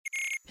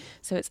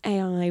So it's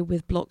AI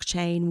with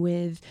blockchain,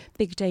 with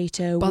big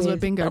data. Buzzword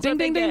with bingo. Ding,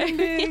 ding, ding,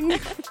 ding, ding.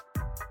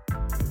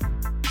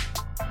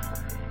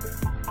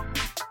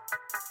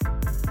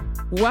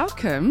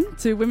 Welcome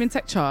to Women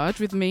Tech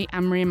Charge with me,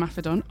 Anne-Marie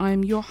Maffedon.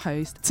 I'm your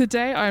host.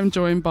 Today I am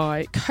joined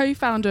by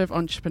co-founder of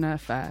Entrepreneur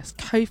First,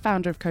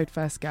 co-founder of Code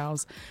First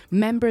Girls,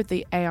 member of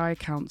the AI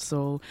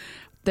Council.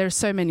 There are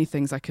so many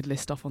things I could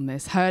list off on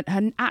this. Her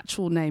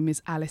actual name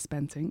is Alice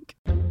Bentinck.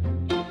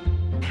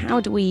 How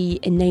do we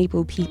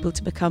enable people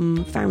to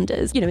become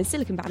founders? You know, in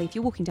Silicon Valley, if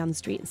you're walking down the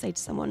street and say to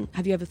someone,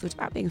 have you ever thought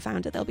about being a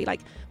founder? They'll be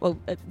like, well,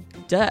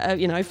 duh,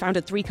 you know, I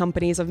founded 3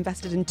 companies, I've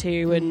invested in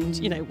 2, and,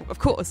 you know, of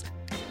course.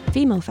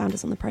 Female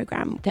founders on the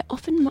programme, they're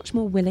often much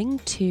more willing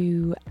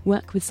to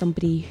work with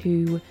somebody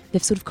who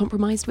they've sort of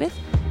compromised with.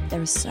 There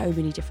are so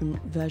many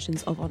different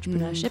versions of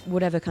entrepreneurship,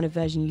 whatever kind of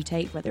version you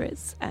take, whether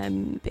it's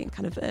being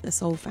kind of a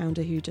sole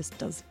founder who just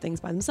does things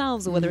by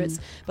themselves, or whether it's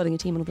building a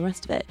team and all the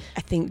rest of it.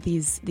 I think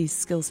these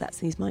skill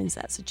sets and these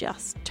mindsets are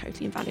just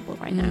totally invaluable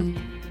right now.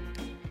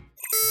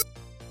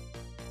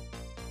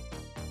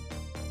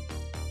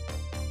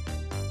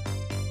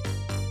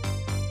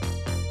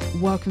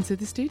 Welcome to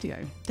the studio.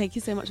 Thank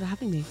you so much for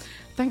having me.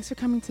 Thanks for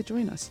coming to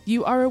join us.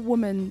 You are a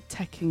woman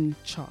taking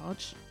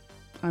charge,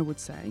 I would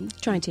say.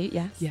 Trying to,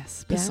 yes.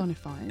 Yes,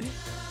 personified. Yeah.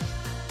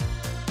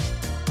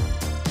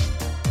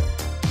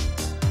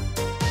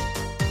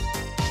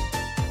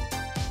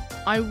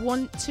 I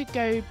want to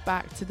go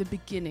back to the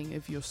beginning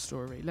of your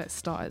story. Let's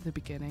start at the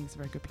beginning. It's a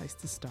very good place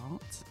to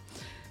start.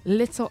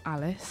 Little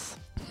Alice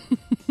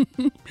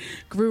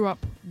grew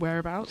up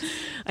whereabouts?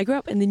 I grew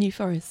up in the New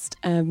Forest,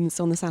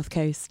 so on the south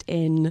coast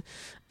in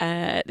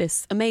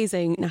this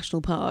amazing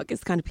national park.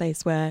 It's the kind of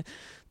place where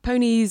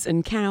ponies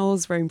and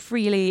cows roam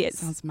freely. It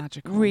sounds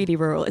magical. Really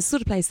rural. It's the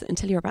sort of place that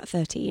until you're about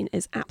 13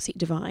 is absolutely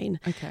divine.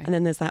 Okay. And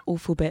then there's that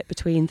awful bit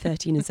between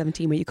 13 and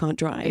 17 where you can't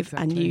drive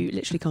and you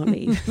literally can't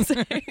leave.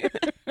 So.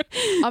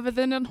 Other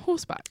than on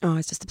horseback? Oh, I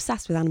was just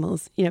obsessed with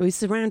animals. You know, we were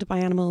surrounded by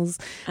animals,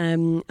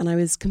 and I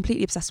was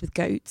completely obsessed with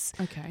goats.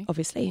 Okay.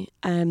 Obviously.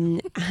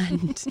 And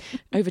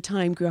over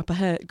time grew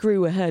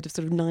a herd of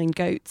sort of 9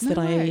 goats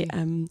I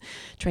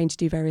trained to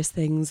do various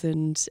things.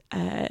 And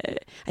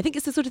I think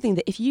it's the sort of thing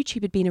that if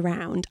YouTube had been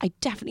around, I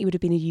definitely would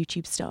have been a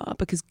YouTube star,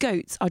 because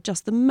goats are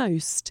just the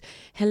most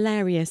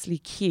hilariously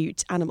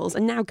cute animals.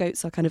 And now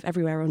goats are kind of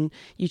everywhere on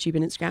YouTube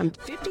and Instagram.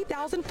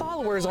 50,000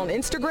 followers on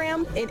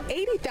Instagram and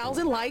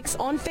 80,000 likes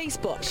on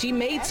Facebook. She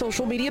made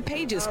social media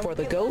pages for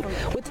the goat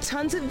with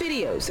tons of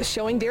videos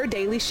showing their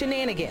daily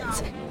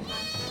shenanigans.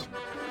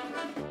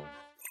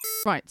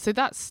 Right, so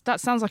that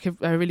sounds like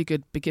a really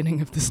good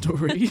beginning of the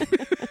story.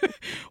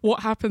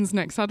 What happens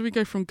next? How do we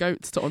go from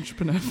goats to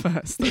Entrepreneur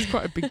First? That's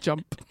quite a big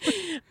jump.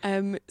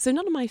 So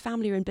none of my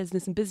family are in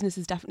business, and business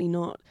is definitely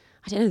not,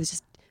 I don't know, there's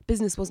just,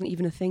 business wasn't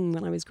even a thing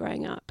when I was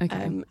growing up.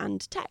 Okay.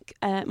 And tech.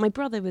 My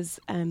brother was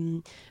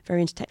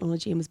very into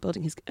technology and was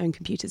building his own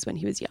computers when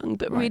he was young,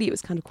 but really it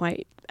was kind of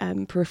quite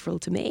peripheral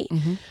to me.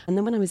 Mm-hmm. And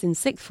then when I was in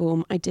sixth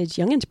form, I did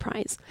Young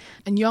Enterprise.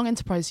 And Young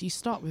Enterprise, you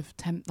start with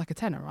like a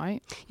tenner,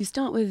 right? You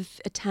start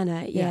with a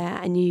tenner,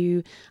 yeah. And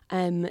you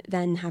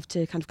then have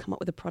to kind of come up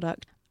with a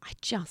product. I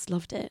just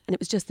loved it. And it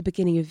was just the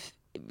beginning of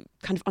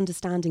kind of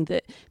understanding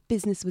that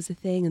business was a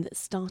thing and that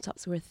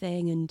startups were a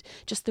thing, and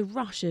just the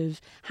rush of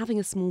having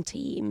a small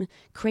team,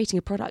 creating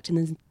a product and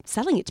then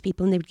selling it to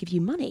people and they would give you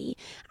money.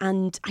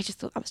 And I just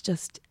thought that was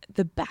just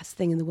the best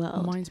thing in the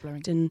world.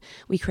 Mind-blowing. And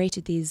we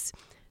created these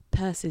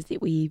purses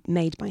that we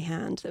made by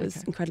hand that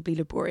was incredibly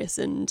laborious,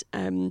 and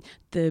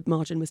the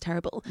margin was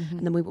terrible. Mm-hmm.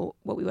 And then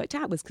what we worked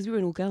out was, because we were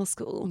in all-girls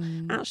school,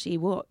 actually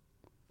what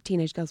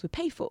teenage girls would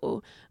pay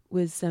for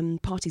was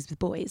parties with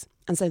boys,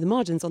 and so the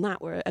margins on that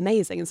were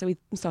amazing, and so we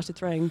started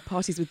throwing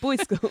parties with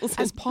boys schools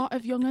as part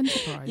of Young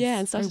Enterprise. Yeah,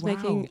 and started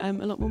making a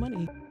lot more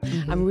money.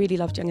 I really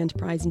loved Young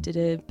Enterprise and did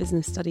a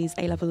business studies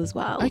A-level as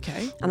well.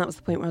 Okay. And that was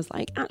the point where I was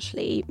like,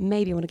 actually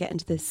maybe I want to get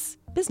into this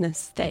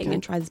business thing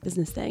and try this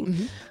business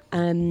thing.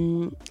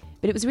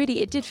 But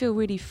it did feel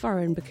really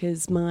foreign,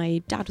 because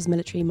my dad was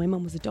military, my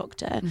mum was a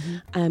doctor,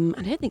 and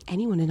I don't think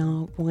anyone in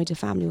our wider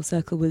family or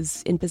circle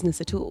was in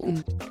business at all.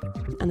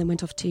 And then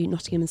went off to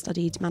Nottingham and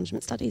studied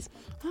management studies.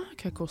 Oh,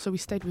 okay, cool. So we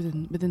stayed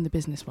within the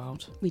business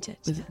world. We did.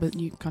 With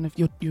you kind of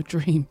your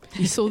dream.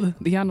 You saw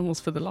the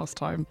animals for the last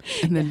time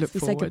and then looked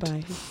forward.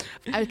 Said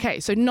goodbye. Okay,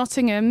 so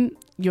Nottingham,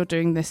 you're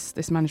doing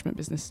this management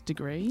business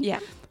degree. Yeah.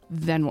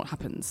 Then what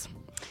happens?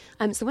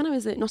 So when I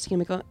was at Nottingham,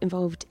 I got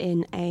involved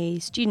in a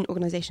student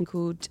organisation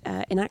called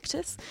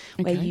Enactus,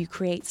 where you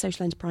create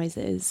social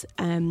enterprises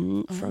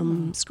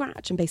from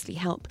scratch and basically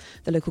help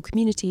the local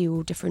community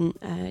or different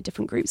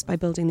groups by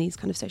building these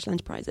kind of social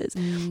enterprises.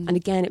 And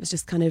again, it was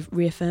just kind of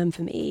reaffirmed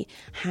for me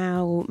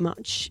how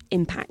much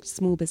impact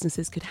small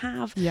businesses could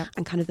have,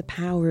 and kind of the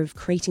power of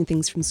creating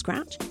things from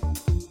scratch.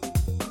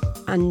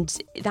 And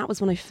that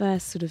was when I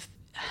first sort of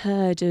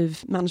heard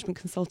of management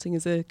consulting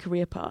as a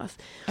career path.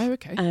 Oh,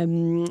 okay.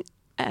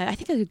 I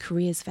think a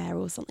careers fair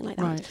or something like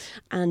that. Right.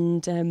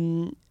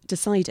 And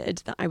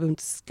decided that I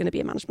was going to be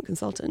a management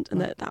consultant and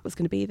that was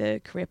going to be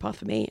the career path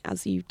for me,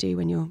 as you do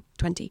when you're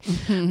 20.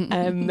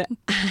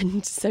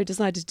 And so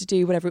decided to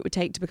do whatever it would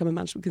take to become a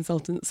management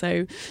consultant.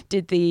 So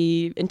did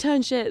the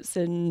internships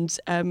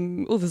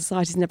and all the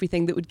societies and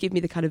everything that would give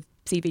me the kind of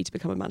CV to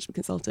become a management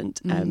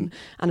consultant, and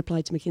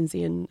applied to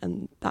McKinsey,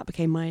 and that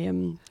became my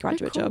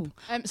graduate job.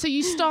 So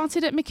you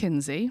started at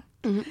McKinsey.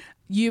 Mm-hmm.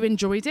 You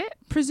enjoyed it,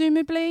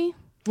 presumably?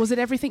 Was it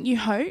everything you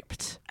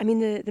hoped? I mean,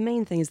 the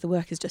main thing is the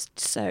work is just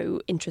so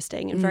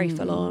interesting and very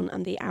full on,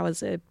 and the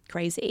hours are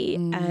crazy.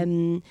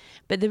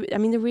 But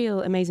the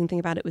real amazing thing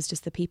about it was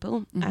just the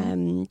people,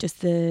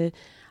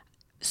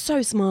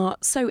 so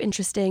smart, so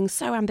interesting,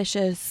 so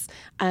ambitious,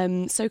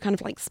 so kind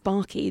of like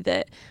sparky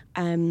that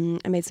I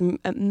made some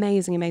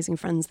amazing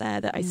friends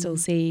there that I still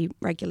see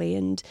regularly,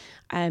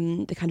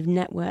 and the kind of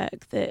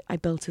network that I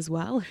built as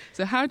well.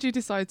 So how did you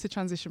decide to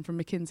transition from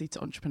McKinsey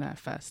to entrepreneur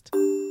first?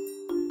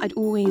 I'd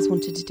always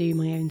wanted to do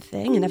my own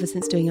thing, and ever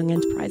since doing Young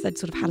Enterprise, I'd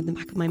sort of had in the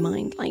back of my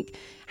mind, like,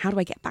 how do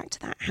I get back to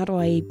that? How do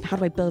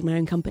I build my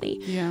own company?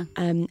 Yeah.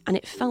 And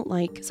it felt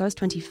like, so I was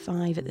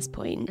 25 at this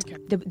point. Okay.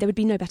 There would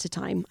be no better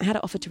time. I had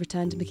an offer to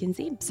return to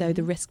McKinsey, so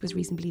the risk was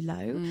reasonably low.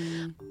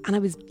 And I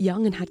was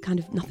young and had kind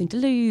of nothing to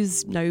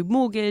lose, no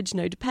mortgage,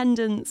 no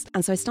dependents.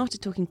 And so I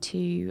started talking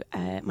to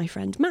my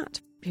friend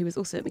Matt, who was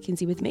also at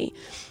McKinsey with me,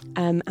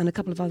 and a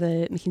couple of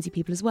other McKinsey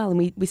people as well.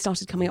 And we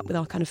started coming up with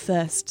our kind of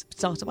first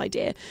startup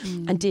idea,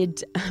 and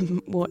did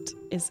what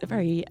is a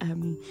very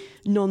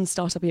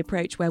non-startup-y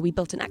approach, where we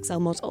built an Excel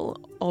model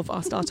of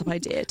our startup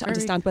idea to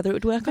understand whether it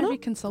would work or not. Very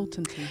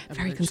consultancy.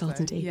 Very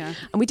consultancy. Yeah.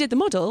 And we did the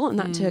model, and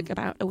that took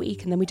about a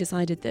week. And then we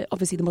decided that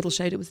obviously the model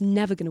showed it was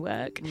never going to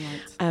work.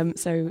 Right.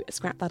 So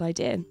scrap that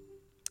idea.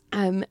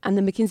 And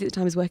then McKinsey at the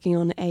time was working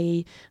on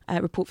a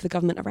report for the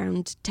government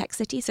around tech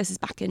cities. So this is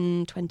back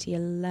in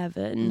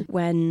 2011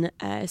 when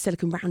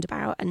Silicon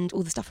Roundabout and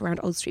all the stuff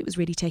around Old Street was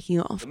really taking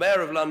off. The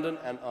Mayor of London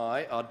and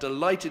I are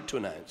delighted to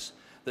announce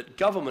that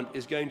government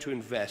is going to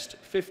invest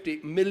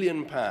 £50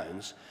 million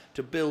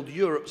to build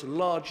Europe's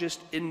largest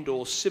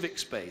indoor civic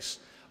space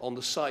on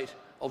the site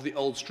of the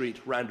Old Street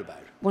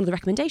Roundabout. One of the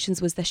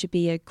recommendations was there should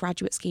be a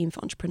graduate scheme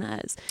for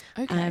entrepreneurs.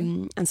 Okay.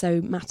 And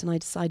so Matt and I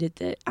decided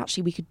that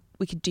actually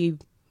we could do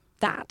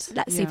that.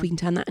 Let's see if we can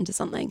turn that into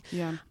something.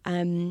 Yeah.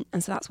 And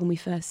so that's when we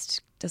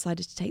first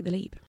decided to take the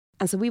leap.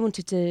 And so we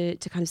wanted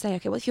to kind of say,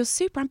 okay, well, if you're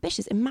super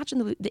ambitious,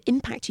 imagine the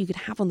impact you could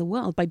have on the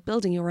world by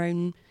building your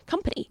own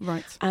company.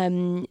 Right.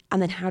 And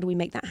then how do we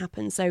make that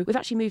happen? So we've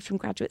actually moved from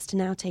graduates to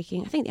now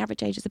taking, I think the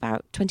average age is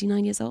about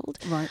 29 years old.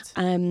 Right.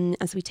 And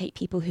so we take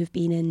people who've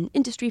been in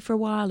industry for a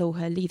while, or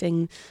who are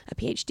leaving a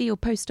PhD or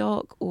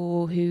postdoc,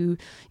 or who,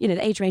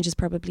 the age range is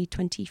probably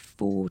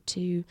 24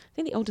 to, I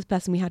think the oldest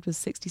person we had was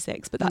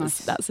 66, but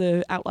that's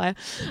an outlier.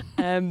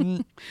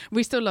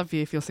 We still love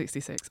you if you're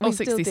 66 or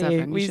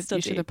 67.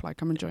 You should apply.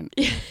 Come and join.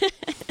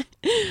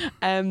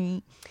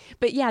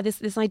 But yeah,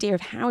 this idea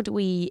of how do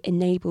we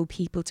enable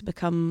people to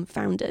become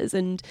founders,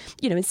 and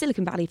in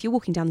Silicon Valley, if you're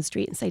walking down the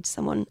street and say to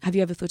someone, have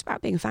you ever thought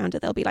about being a founder,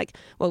 they'll be like,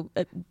 well,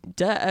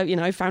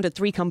 I founded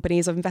 3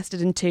 companies, I've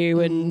invested in 2,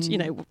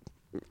 and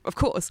of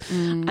course.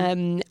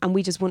 And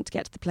we just want to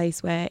get to the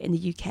place where in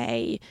the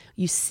UK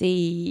you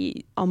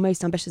see our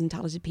most ambitious and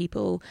talented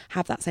people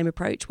have that same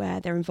approach, where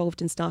they're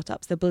involved in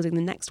startups, they're building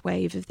the next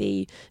wave of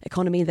the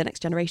economy, the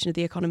next generation of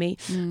the economy,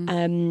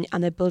 and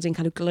they're building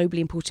kind of globally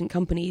important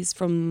companies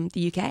from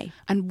the UK.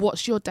 And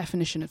what's your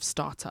definition of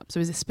startup? So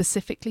is it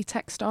specifically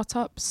tech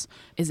startups?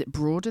 Is it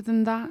broader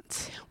than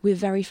that? We're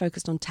very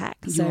focused on tech.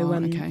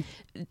 Okay.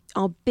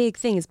 Our big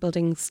thing is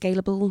building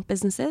scalable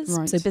businesses,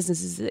 right. So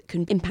businesses that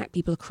can impact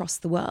people across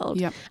the world.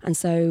 Yep. And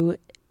so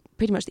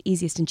pretty much the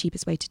easiest and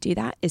cheapest way to do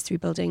that is through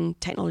building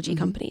technology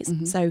companies.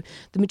 So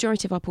the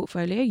majority of our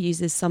portfolio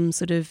uses some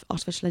sort of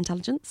artificial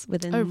intelligence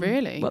within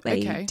what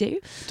they do.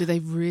 Do they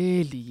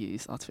really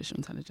use artificial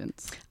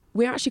intelligence?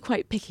 We're actually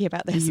quite picky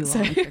about this.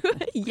 Okay, cool.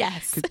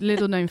 Yes.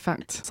 Little known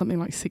fact, something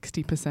like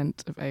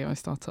 60% of AI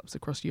startups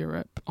across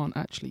Europe aren't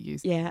actually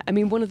used. Yeah, I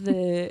mean, one of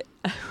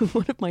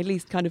my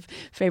least kind of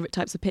favourite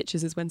types of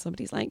pitches is when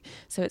somebody's like,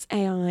 so it's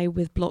AI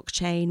with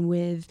blockchain,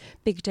 with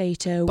big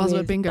data,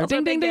 buzzword bingo.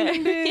 Ding, ding,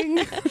 ding, ding, ding.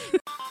 Yeah.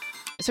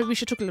 So we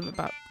should talk a little bit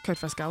about Code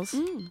First Girls.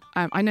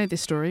 I know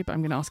this story, but I'm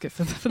going to ask it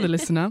for the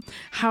listener.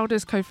 What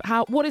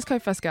is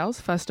Code First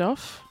Girls, first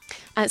off?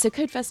 So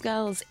Code First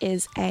Girls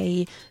is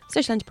a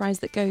social enterprise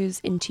that goes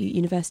into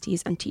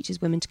universities and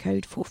teaches women to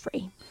code for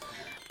free.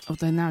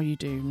 Although now you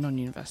do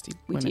non-university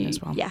women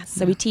as well. Yes,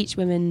 so we teach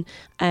women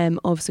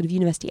of sort of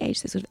university age,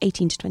 so sort of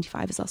 18 to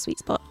 25 is our sweet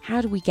spot.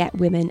 How do we get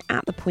women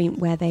at the point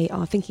where they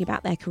are thinking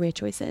about their career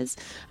choices,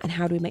 and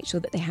how do we make sure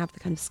that they have the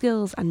kind of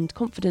skills and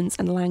confidence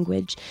and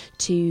language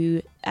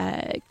to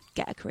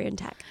get a career in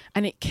tech?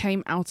 And it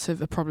came out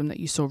of a problem that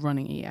you saw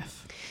running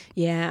EF.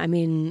 Yeah, I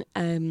mean,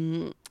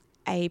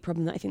 a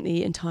problem that I think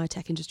the entire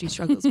tech industry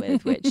struggles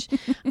with, which,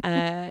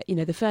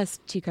 the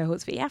first 2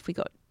 cohorts for EF, we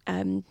got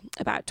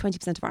about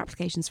 20% of our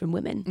applications from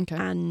women. Okay.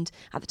 And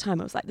at the time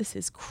I was like, this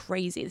is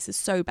crazy, this is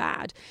so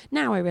bad.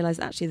 Now I realise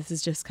actually this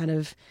is just kind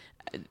of,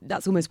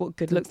 that's almost what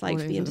good looks like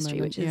for the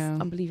industry, which is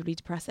unbelievably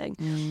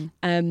depressing.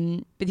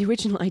 But the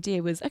original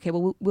idea was, okay,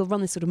 well, we'll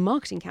run this sort of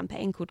marketing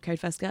campaign called Code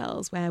First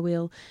Girls, where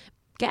we'll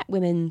get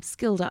women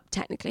skilled up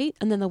technically,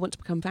 and then they'll want to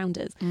become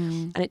founders.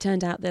 And it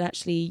turned out that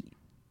actually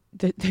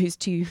those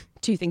two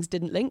things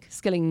didn't link.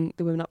 Skilling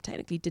the women up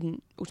technically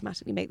didn't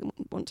automatically make them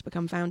want to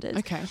become founders.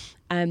 Okay.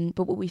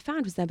 But what we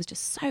found was there was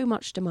just so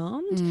much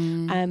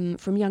demand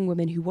from young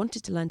women who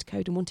wanted to learn to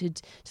code and wanted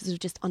to sort of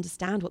just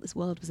understand what this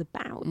world was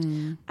about,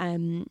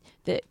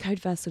 that Code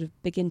First sort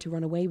of began to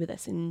run away with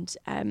us and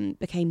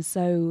became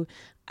so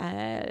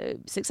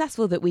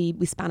successful that we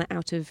span it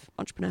out of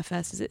Entrepreneur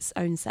First as its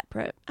own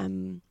separate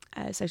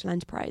social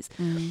enterprise.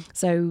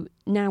 So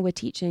now we're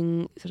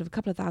teaching sort of a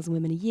couple of thousand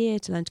women a year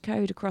to learn to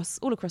code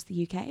all across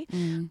the UK.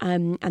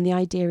 And the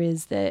idea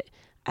is that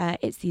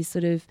it's these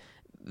sort of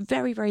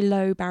very, very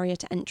low barrier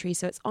to entry.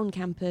 So it's on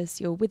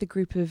campus, you're with a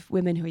group of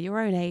women who are your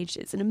own age.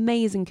 It's an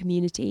amazing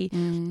community.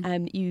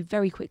 You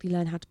very quickly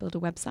learn how to build a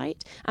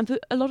website. And for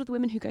a lot of the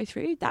women who go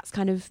through, that's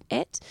kind of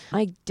it.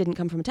 I didn't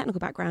come from a technical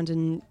background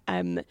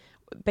and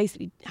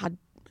basically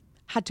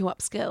had to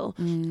upskill.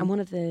 And one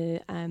of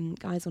the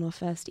guys on our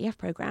first EF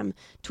program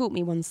taught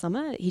me one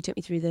summer. He took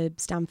me through the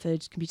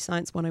Stanford Computer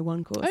Science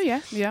 101 course. Oh,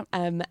 yeah, yeah.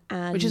 And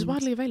which is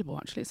widely available,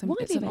 actually. It's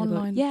an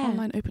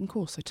online open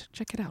course, so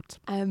check it out.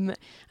 And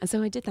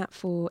so I did that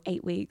for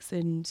 8 weeks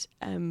and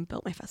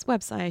built my first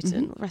website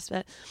and all the rest of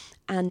it.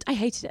 And I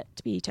hated it,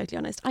 to be totally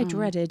honest. I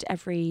dreaded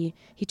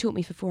he taught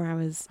me for 4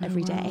 hours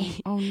every day.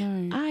 Oh,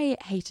 no. I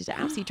hated it,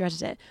 absolutely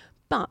dreaded it.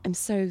 But I'm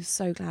so,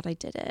 so glad I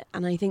did it.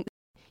 And I think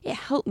it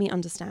helped me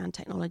understand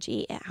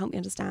technology. It helped me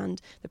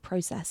understand the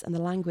process and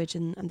the language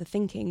and the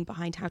thinking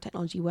behind how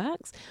technology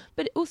works.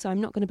 But also,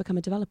 I'm not going to become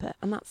a developer,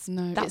 and that's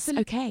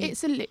okay.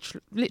 It's a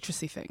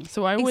literacy thing.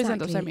 So I always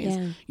end up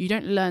saying you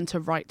don't learn to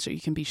write so you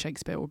can be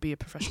Shakespeare or be a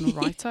professional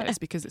writer. It's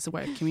because it's a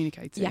way of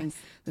communicating.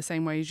 The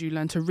same way as you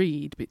learn to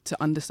read, but to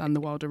understand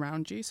the world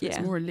around you. So it's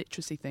more a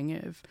literacy thing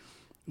of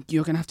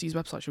you're going to have to use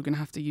websites. You're going to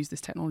have to use this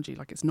technology.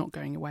 Like, it's not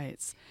going away.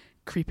 It's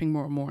creeping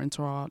more and more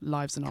into our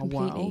lives and our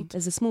world.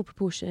 There's a small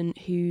proportion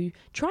who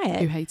try it.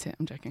 Who hate it,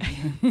 I'm joking.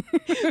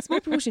 A small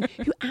proportion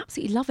who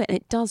absolutely love it, and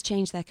it does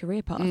change their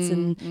career paths,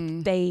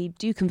 and they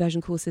do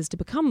conversion courses to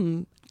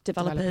become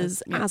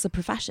developers as a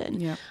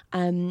profession.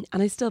 And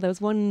there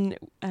was one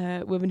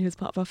woman who was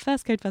part of our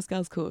first Code First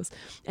Girls course,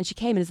 and she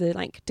came in as a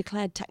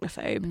declared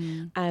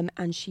technophobe,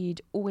 and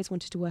she'd always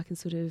wanted to work in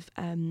sort of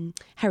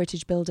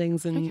heritage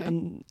buildings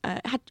and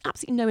had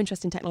absolutely no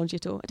interest in technology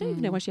at all. I don't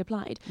even know why she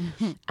applied.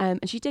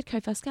 And she did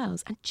Code First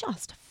Girls and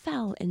just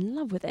fell in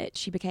love with it.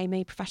 She became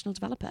a professional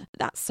developer.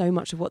 That's so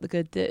much of what the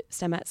good that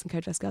STEMettes and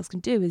Code First Girls can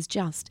do, is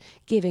just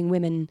giving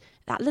women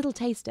that little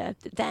taster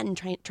that then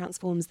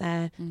transforms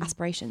their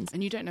aspirations.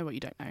 And you don't know what you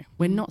don't know.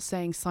 We're not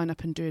saying sign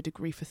up and do a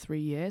degree for 3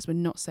 years. We're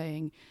not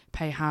saying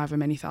pay however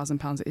many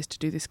 £1,000s it is to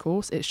do this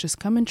course. It's just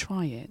come and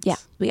try it. Yeah,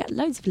 we get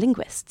loads of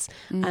linguists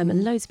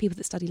and loads of people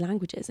that study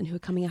languages and who are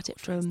coming at it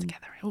from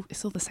together.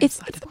 It's all the same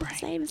side of the brain.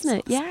 It's all the same, isn't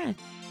it? Yeah.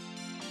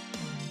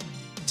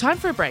 Time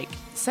for a break.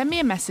 Send me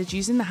a message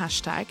using the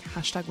hashtag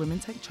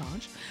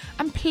 #WomenTakeCharge,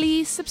 and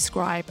please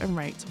subscribe and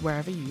rate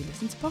wherever you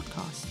listen to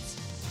podcasts.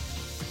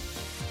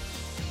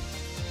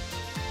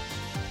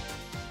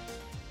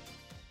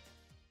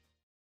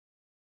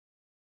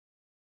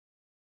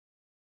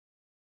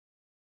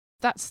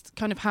 That's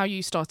kind of how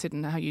you started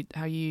and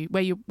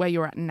where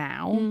you're at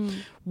now.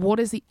 What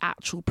is the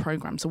actual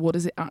program? So what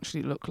does it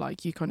actually look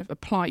like? You kind of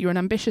apply. You're an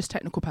ambitious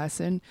technical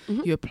person.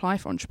 You apply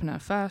for Entrepreneur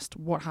First.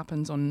 What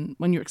happens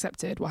when you're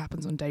accepted? What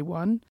happens on day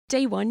one?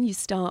 Day one, you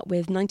start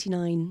with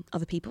 99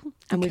 other people,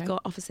 and we've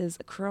got offices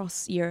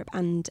across Europe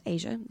and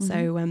Asia.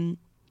 So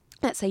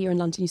let's say you're in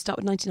London, you start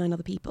with 99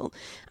 other people.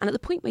 And at the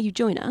point where you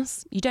join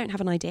us, you don't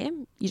have an idea,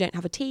 you don't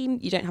have a team,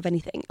 you don't have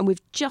anything. And we've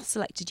just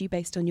selected you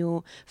based on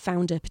your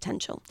founder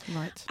potential.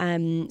 Right.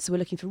 So we're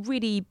looking for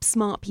really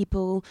smart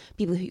people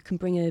who can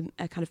bring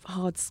a kind of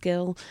hard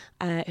skill,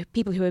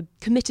 people who are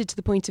committed to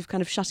the point of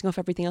kind of shutting off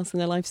everything else in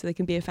their life so they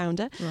can be a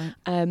founder. Right.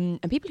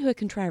 And people who are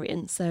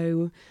contrarian. So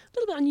a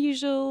little bit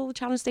unusual,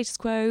 challenge status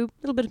quo, a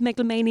little bit of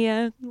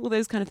megalomania, all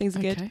those kind of things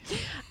are good.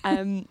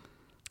 And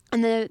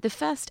the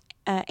first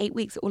 8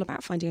 weeks are all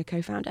about finding a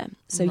co-founder.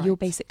 So you're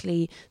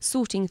basically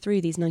sorting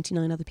through these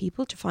 99 other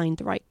people to find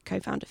the right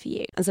co-founder for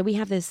you. And so we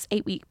have this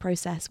 8-week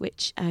process,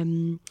 which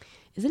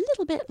is a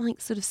little bit like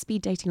sort of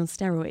speed dating on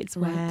steroids,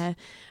 where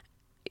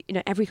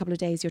every couple of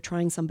days you're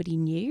trying somebody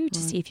new to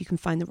see if you can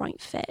find the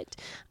right fit.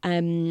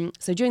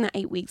 So during that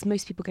 8 weeks,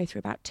 most people go through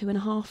about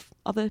 2.5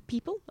 other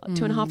people,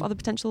 2.5 other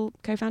potential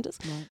co-founders.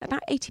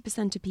 About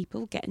 80% of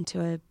people get into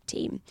a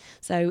team.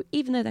 So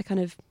even though they're kind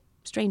of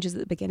strangers at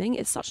the beginning.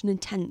 It's such an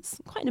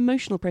intense, quite an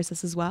emotional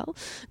process as well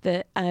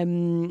that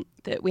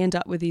that we end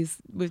up with the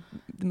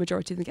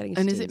majority of them getting into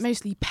And teams. is it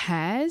mostly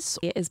pairs?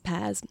 It is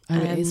pairs. Oh,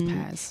 it is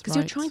pairs. Because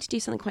you're trying to do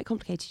something quite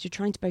complicated. You're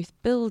trying to both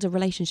build a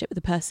relationship with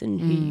the person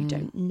who you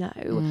don't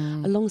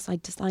know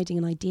alongside deciding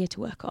an idea to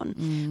work on.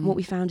 And what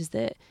we found is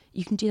that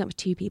you can do that with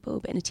 2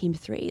 people, but in a team of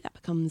 3, that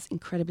becomes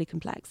incredibly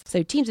complex.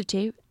 So teams of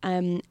 2,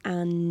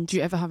 and... Do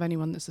you ever have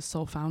anyone that's a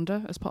sole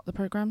founder as part of the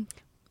programme?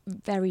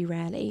 Very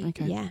rarely.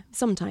 Okay. Yeah,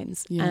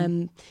 sometimes. Yeah.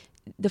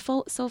 The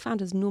sole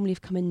founders normally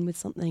have come in with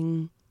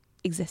something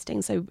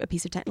existing, so a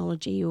piece of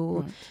technology,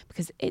 or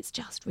because it's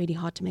just really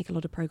hard to make a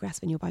lot of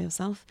progress when you're by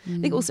yourself. I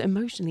think also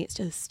emotionally it's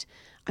just,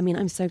 I mean,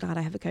 I'm so glad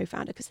I have a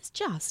co-founder, because it's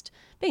just,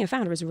 being a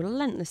founder is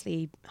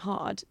relentlessly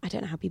hard. I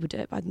don't know how people do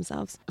it by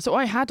themselves. So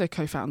I had a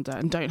co-founder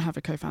and don't have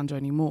a co-founder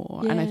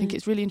anymore. And I think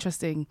it's really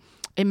interesting.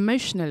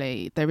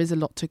 Emotionally, there is a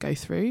lot to go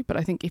through, but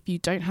I think if you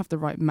don't have the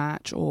right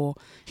match, or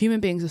human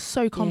beings are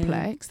so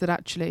complex that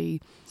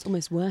actually... It's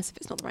almost worse if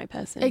it's not the right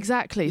person.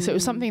 Exactly. So it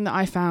was something that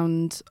I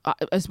found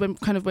as when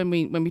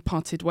we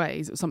parted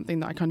ways, it was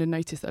something that I kind of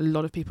noticed that a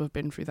lot of people have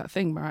been through that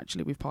thing where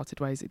actually we've parted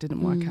ways, it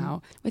didn't work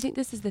out. I think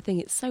this is the thing.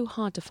 It's so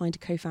hard to find a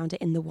co-founder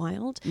in the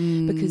wild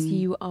because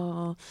you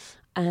are...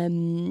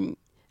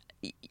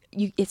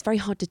 it's very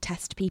hard to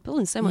test people,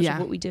 and so much of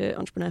what we do at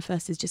Entrepreneur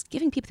First is just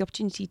giving people the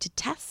opportunity to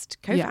test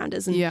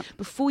co-founders. And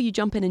before you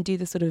jump in and do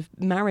the sort of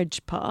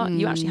marriage part,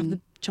 you actually have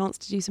the chance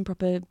to do some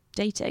proper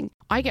dating.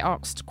 I get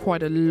asked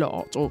quite a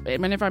lot, or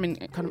whenever I'm in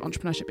kind of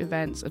entrepreneurship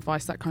events,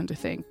 advice, that kind of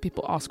thing,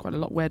 people ask quite a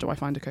lot, where do I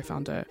find a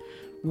co-founder?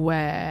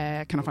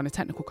 Where can I find a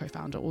technical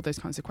co-founder? All those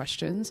kinds of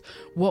questions.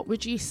 What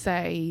would you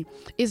say,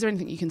 is there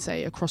anything you can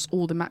say across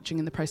all the matching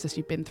and the process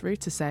you've been through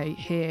to say,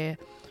 here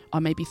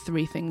are maybe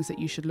 3 things that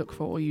you should look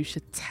for or you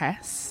should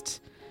test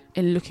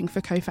in looking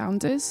for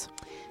co-founders?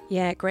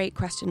 Yeah, great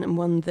question, and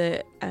one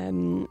that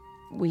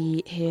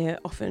we hear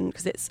often,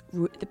 because it's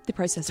the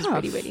process is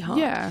really, really hard.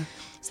 Yeah.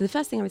 So the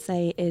first thing I would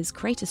say is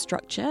create a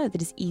structure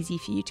that is easy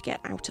for you to get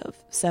out of.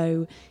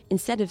 So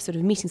instead of sort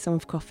of meeting someone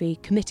for coffee,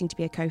 committing to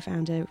be a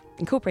co-founder,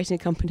 incorporating a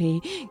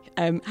company,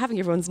 having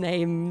everyone's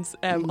names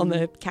on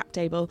the cap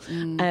table,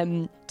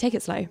 take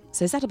it slow.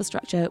 So set up a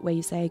structure where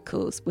you say,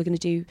 cool, so we're going to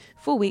do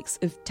 4 weeks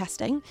of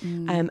testing,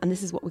 and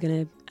this is what we're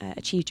going to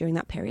achieve during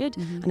that period.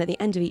 And at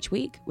the end of each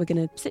week, we're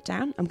going to sit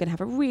down, I'm going to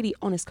have a really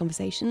honest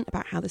conversation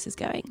about how this is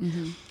going.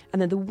 And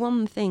then the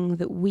one thing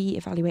that we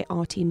evaluate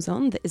our teams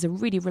on that is a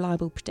really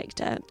reliable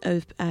predictor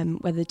of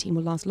whether the team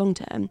will last long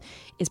term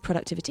is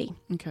productivity.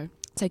 Okay.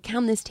 So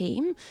can this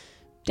team,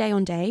 day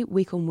on day,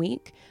 week on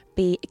week,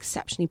 be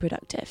exceptionally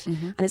productive?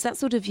 And it's that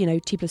sort of, 2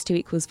 +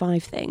 2 =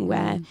 5 thing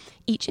where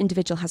each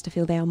individual has to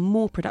feel they are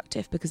more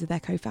productive because of their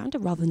co-founder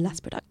rather than less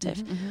productive.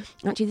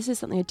 And actually, this is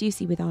something I do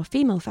see with our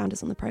female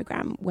founders on the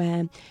programme,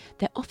 where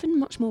they're often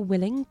much more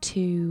willing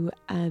to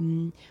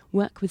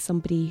work with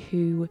somebody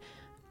who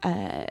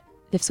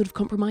they've sort of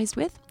compromised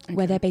with,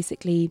 where they're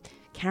basically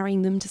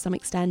carrying them to some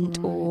extent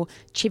or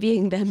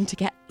chivying them to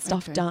get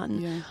stuff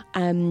done.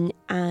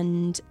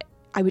 And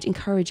I would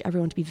encourage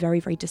everyone to be very,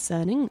 very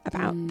discerning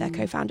about their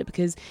co-founder,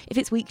 because if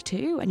it's week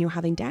 2 and you're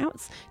having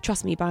doubts,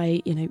 trust me,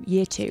 by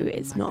year 2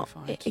 it's not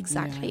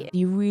exactly.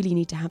 You really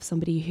need to have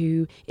somebody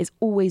who is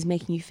always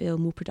making you feel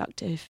more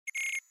productive.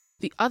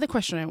 The other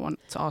question I want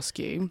to ask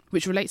you,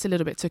 which relates a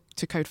little bit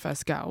to Code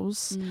First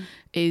Girls,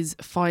 is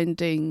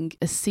finding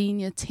a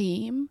senior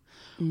team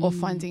or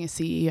finding a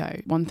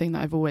CEO. One thing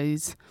that I've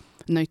always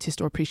noticed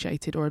or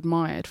appreciated or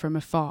admired from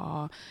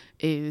afar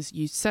is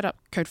you set up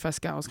Code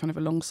First Girls kind of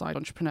alongside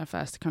Entrepreneur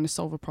First to kind of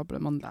solve a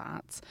problem on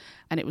that,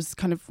 and it was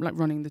kind of like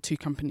running the 2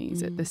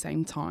 companies at the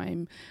same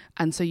time,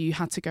 and so you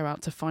had to go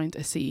out to find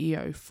a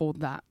CEO for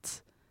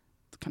that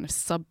kind of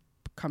sub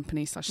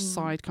company /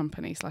 side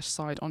company /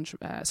 side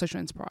social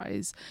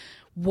enterprise.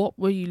 What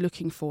were you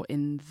looking for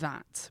in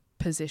that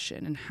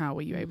position, and how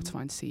were you able to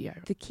find a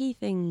CEO? The key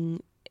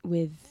thing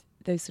with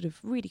those sort of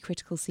really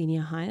critical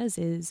senior hires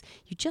is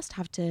you just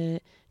have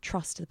to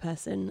trust the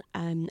person,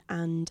 and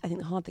I think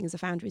the hard thing as a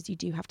founder is you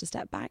do have to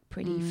step back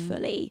pretty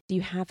fully.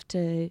 You have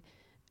to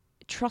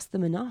trust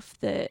them enough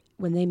that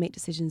when they make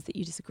decisions that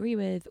you disagree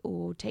with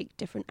or take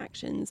different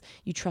actions,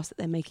 you trust that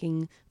they're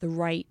making the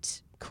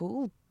right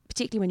call.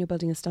 Particularly when you're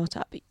building a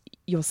startup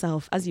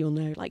yourself, as you'll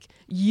know, like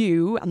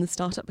you and the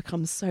startup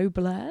become so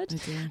blurred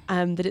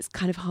that it's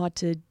kind of hard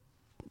to,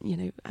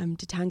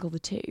 detangle the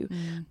two.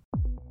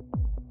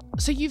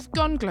 So you've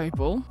gone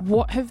global.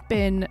 What have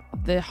been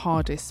the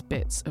hardest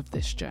bits of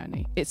this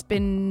journey? It's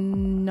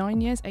been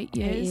 9 years, 8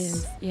 years? 8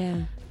 years,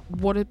 yeah.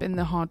 What have been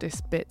the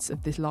hardest bits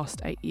of this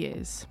last 8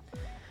 years?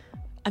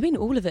 I mean,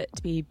 all of it,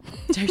 to be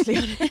totally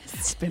honest.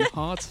 It's been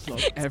hard.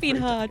 It's been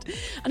hard.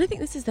 And I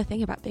think this is the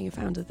thing about being a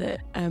founder,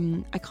 that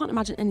I can't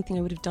imagine anything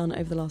I would have done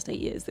over the last 8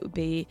 years that would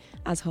be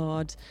as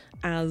hard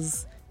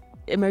as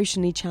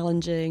emotionally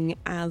challenging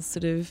as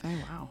sort of Oh,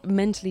 wow.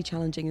 mentally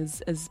challenging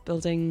as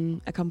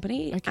building a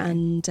company. Okay.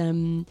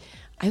 And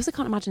I also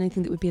can't imagine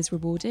anything that would be as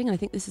rewarding. And I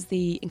think this is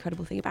the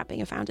incredible thing about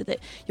being a founder, that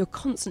you're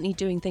constantly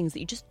doing things that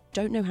you just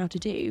don't know how to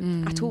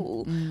do at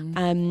all.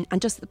 And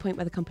just at the point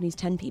where the company's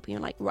 10 people, you're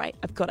like, right,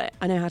 I've got it.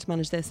 I know how to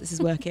manage this. This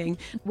is working.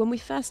 When we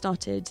first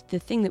started, the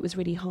thing that was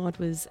really hard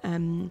was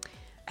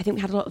I think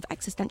we had a lot of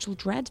existential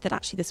dread that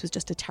actually this was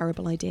just a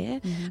terrible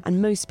idea.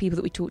 And most people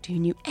that we talked to who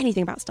knew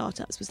anything about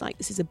startups was like,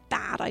 this is a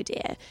bad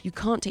idea. You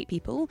can't take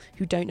people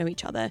who don't know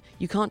each other.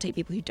 You can't take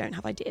people who don't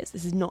have ideas.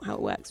 This is not how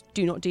it works.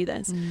 Do not do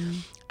this.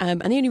 And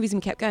the only reason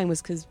we kept going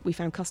was because we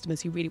found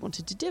customers who really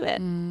wanted to do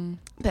it.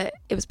 But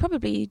it was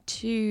probably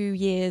 2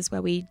 years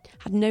where we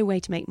had no way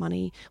to make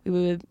money. We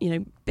were,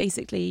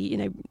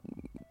 basically,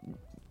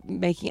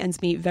 making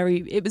ends meet.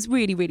 It was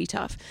really, really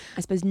tough.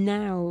 I suppose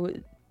now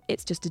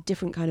it's just a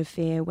different kind of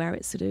fear, where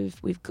it's sort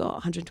of, we've got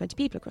 120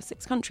 people across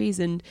 6 countries,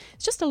 and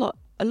it's just a lot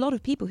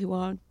of people who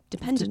are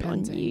dependent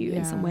on you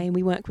in some way. And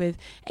we work with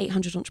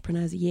 800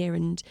 entrepreneurs a year,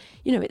 and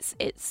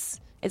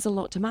it's a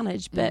lot to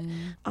manage, but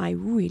I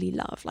really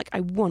love,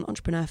 I want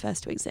Entrepreneur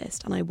First to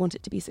exist, and I want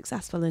it to be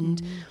successful,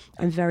 and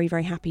I'm very,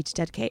 very happy to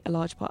dedicate a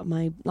large part of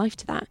my life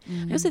to that.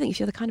 I also think if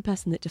you're the kind of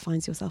person that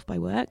defines yourself by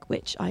work,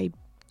 which I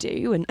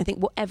do, and I think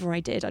whatever I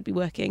did, I'd be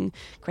working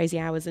crazy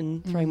hours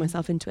and throwing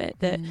myself into it,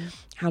 that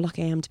how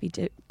lucky I am to be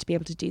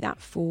able to do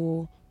that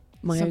for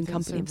my own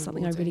company, and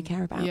something I really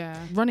care about. Yeah,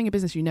 running a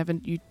business, you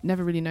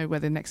never really know where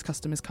the next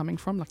customer is coming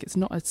from. It's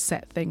not a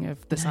set thing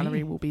of the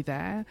salary will be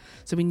there.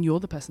 So when you're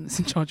the person that's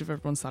in charge of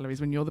everyone's salaries,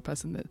 when you're the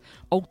person that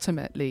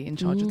ultimately in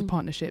charge of the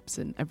partnerships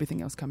and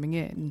everything else coming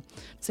in,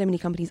 so many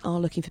companies are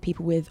looking for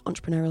people with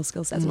entrepreneurial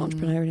skill sets and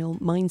entrepreneurial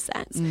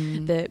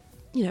mindsets. That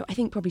I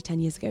think probably 10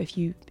 years ago, if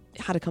you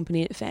had a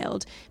company and it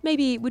failed,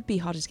 maybe it would be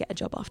harder to get a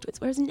job afterwards.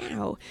 Whereas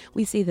now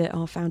we see that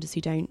our founders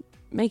who don't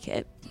make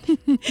it,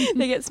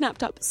 they get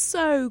snapped up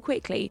so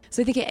quickly.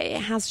 So I think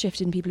it has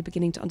shifted, and people are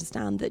beginning to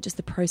understand that just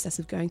the process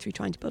of going through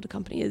trying to build a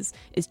company is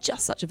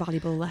just such a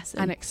valuable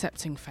lesson. And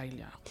accepting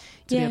failure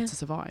to be able to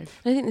survive.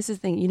 And I think this is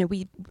the thing,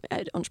 we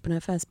at Entrepreneur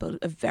First build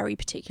a very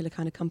particular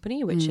kind of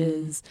company, which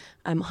is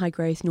high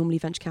growth, normally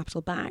venture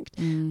capital backed.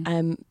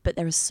 But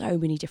there are so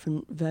many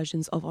different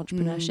versions of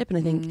entrepreneurship. And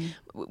I think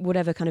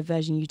whatever kind of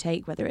version you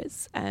take, whether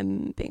it's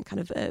being kind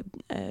of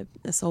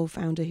a sole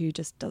founder who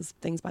just does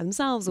things by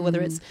themselves, or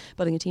whether it's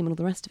building a team and all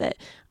the rest of it,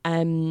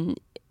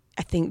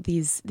 I think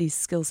these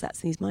skill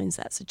sets and these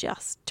mindsets are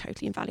just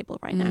totally invaluable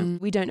right now.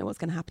 We don't know what's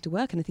going to happen to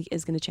work, and I think it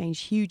is going to change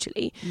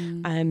hugely.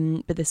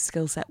 But this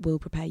skill set will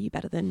prepare you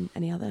better than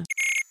any other.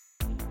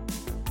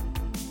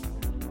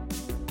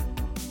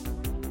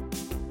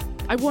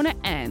 I want to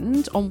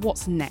end on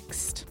what's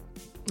next.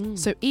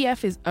 So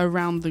EF is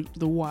around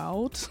the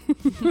world.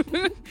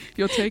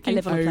 You're taking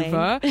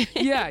over.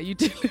 Yeah, you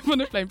do live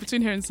on a plane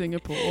between here and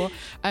Singapore.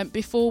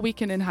 Before we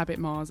can inhabit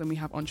Mars, and we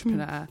have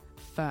Entrepreneur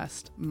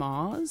First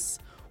Mars.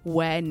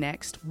 Where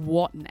next?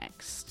 What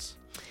next?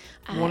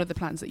 What are the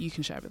plans that you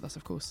can share with us,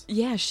 of course?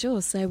 Yeah,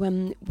 sure. So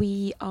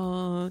we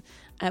are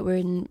we're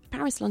in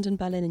Paris, London,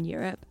 Berlin in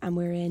Europe, and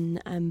we're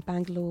in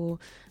Bangalore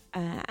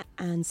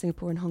and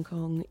Singapore and Hong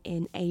Kong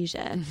in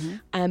Asia.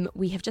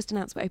 We have just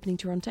announced we're opening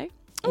Toronto.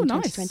 In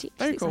 2020,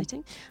 Very which is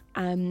exciting.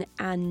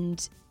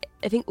 And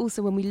I think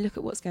also when we look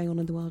at what's going on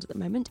in the world at the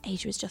moment,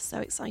 Asia is just so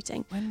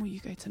exciting. When will you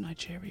go to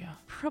Nigeria?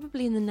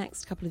 Probably in the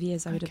next couple of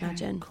years, I would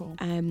imagine. Cool.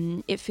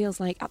 It feels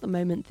like at the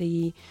moment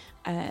the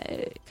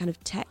kind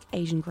of tech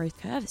Asian growth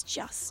curve is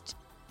just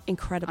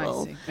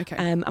incredible. I see. Okay.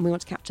 And we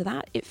want to capture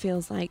that. It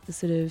feels like the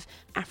sort of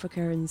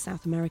Africa and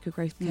South America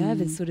growth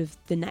curve is sort of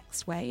the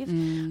next wave.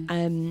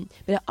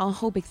 But our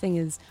whole big thing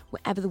is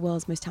wherever the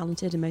world's most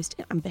talented and most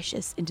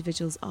ambitious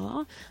individuals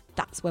are,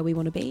 that's where we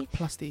want to be.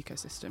 Plus the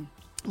ecosystem.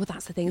 Well,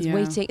 that's the thing. It's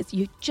waiting.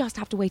 You just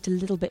have to wait a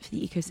little bit for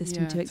the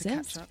ecosystem to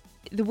exist.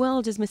 The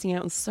world is missing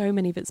out on so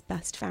many of its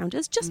best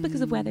founders just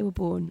because of where they were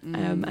born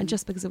and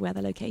just because of where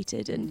they're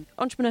located. And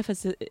Entrepreneur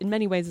First, in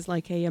many ways, is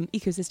like a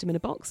ecosystem in a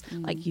box.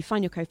 Like you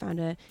find your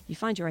co-founder, you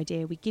find your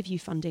idea, we give you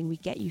funding, we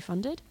get you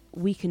funded.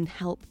 We can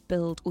help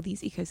build all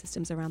these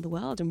ecosystems around the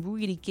world and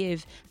really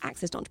give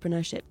access to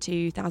entrepreneurship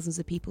to thousands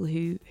of people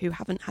who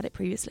haven't had it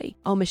previously.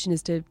 Our mission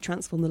is to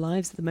transform the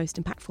lives of the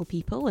most impactful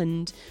people,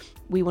 and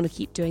we want to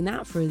keep doing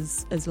that for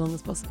as long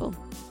as possible.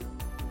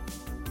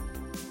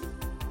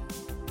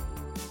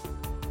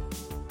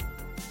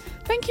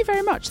 Thank you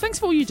very much. Thanks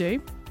for all you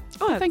do.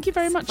 Oh, thank you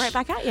very much. Right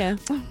back at you.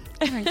 Oh,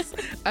 thanks.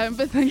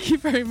 But thank you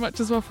very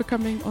much as well for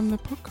coming on the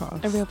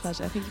podcast. A real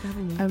pleasure. Thank you for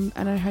having me.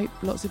 And I hope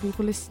lots of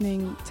people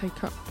listening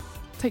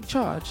take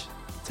charge,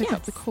 take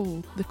up the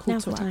call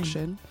Now's to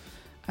action,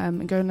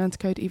 and go and learn to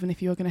code, even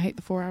if you're going to hate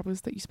the 4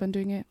 hours that you spend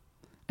doing it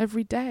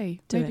every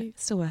day. Do it.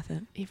 It's still worth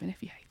it. Even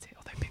if you hate it,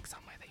 although pick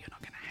somewhere that you're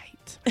not going to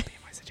hate would be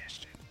my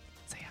suggestion.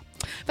 So yeah.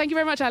 Thank you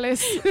very much,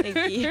 Alice.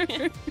 Thank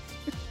you.